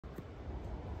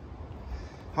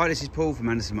Hi, this is Paul from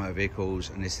Anderson Motor Vehicles,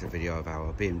 and this is a video of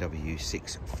our BMW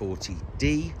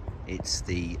 640D. It's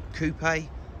the coupe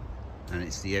and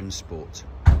it's the M Sport.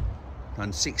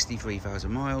 Done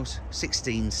 63,000 miles,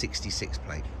 1666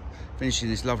 plate. Finished in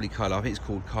this lovely colour. I think it's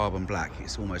called carbon black.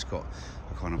 It's almost got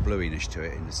a kind of bluiness to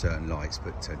it in certain lights,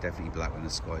 but definitely black when the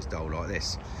sky's dull like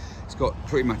this. It's got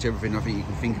pretty much everything I think you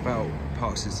can think about.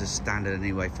 Park sensors standard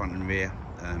anyway, front and rear,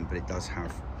 but it does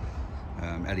have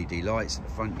LED lights at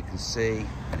the front, you can see,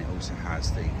 and it also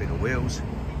has the bigger wheels.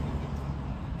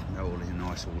 They're all in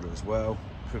nice order as well.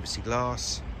 Privacy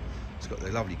glass. It's got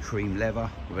the lovely cream leather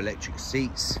with electric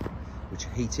seats, which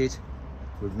are heated,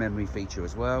 with memory feature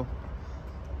as well.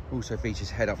 Also features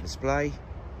head-up display.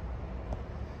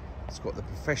 It's got the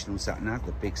professional sat-nav,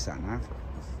 the big sat-nav,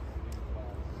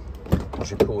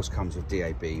 which of course comes with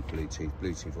DAB,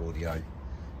 Bluetooth audio,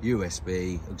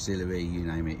 USB, auxiliary, you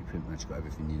name it, you pretty much got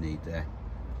everything you need there.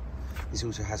 This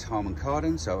also has Harman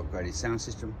Kardon, so upgraded sound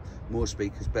system, more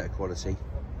speakers, better quality.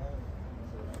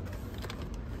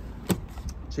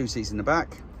 2 seats in the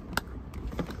back.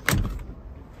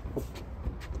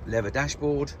 Leather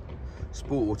dashboard,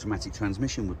 sport automatic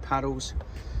transmission with paddles.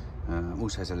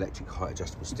 Also has electric height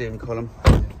adjustable steering column.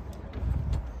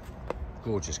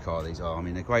 Gorgeous car these are. I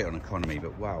mean, they're great on economy,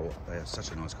 but wow, they are such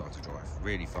a nice car to drive.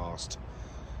 Really fast,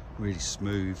 really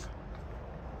smooth.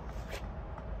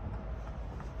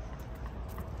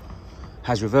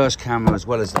 Has reverse camera as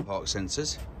well as the park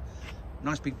sensors.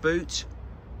 Nice big boot.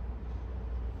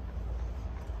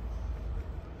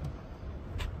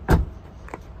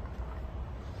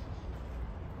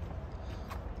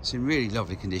 It's in really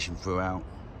lovely condition throughout.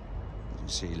 You can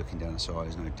see looking down the side,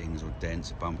 there's no dings or dents.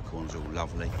 The bumper corners are all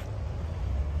lovely.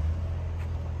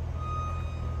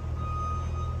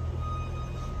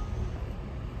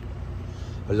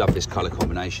 I love this colour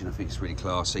combination. I think it's really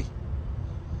classy.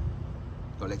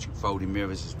 Got electric folding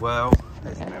mirrors as well.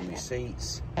 There's the memory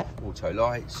seats, auto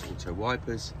lights, auto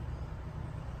wipers.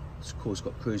 It's of course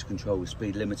got cruise control with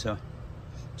speed limiter.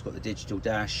 It's got the digital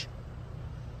dash.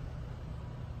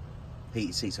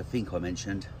 Heated seats, I think I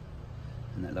mentioned,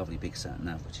 and that lovely big sat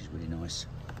nav, which is really nice.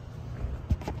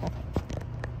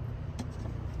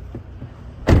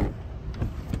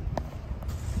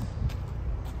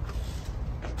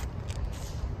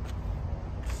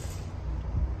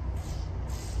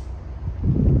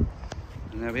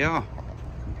 And there we are.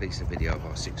 Completes the video of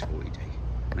our 640D.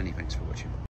 Many thanks for watching.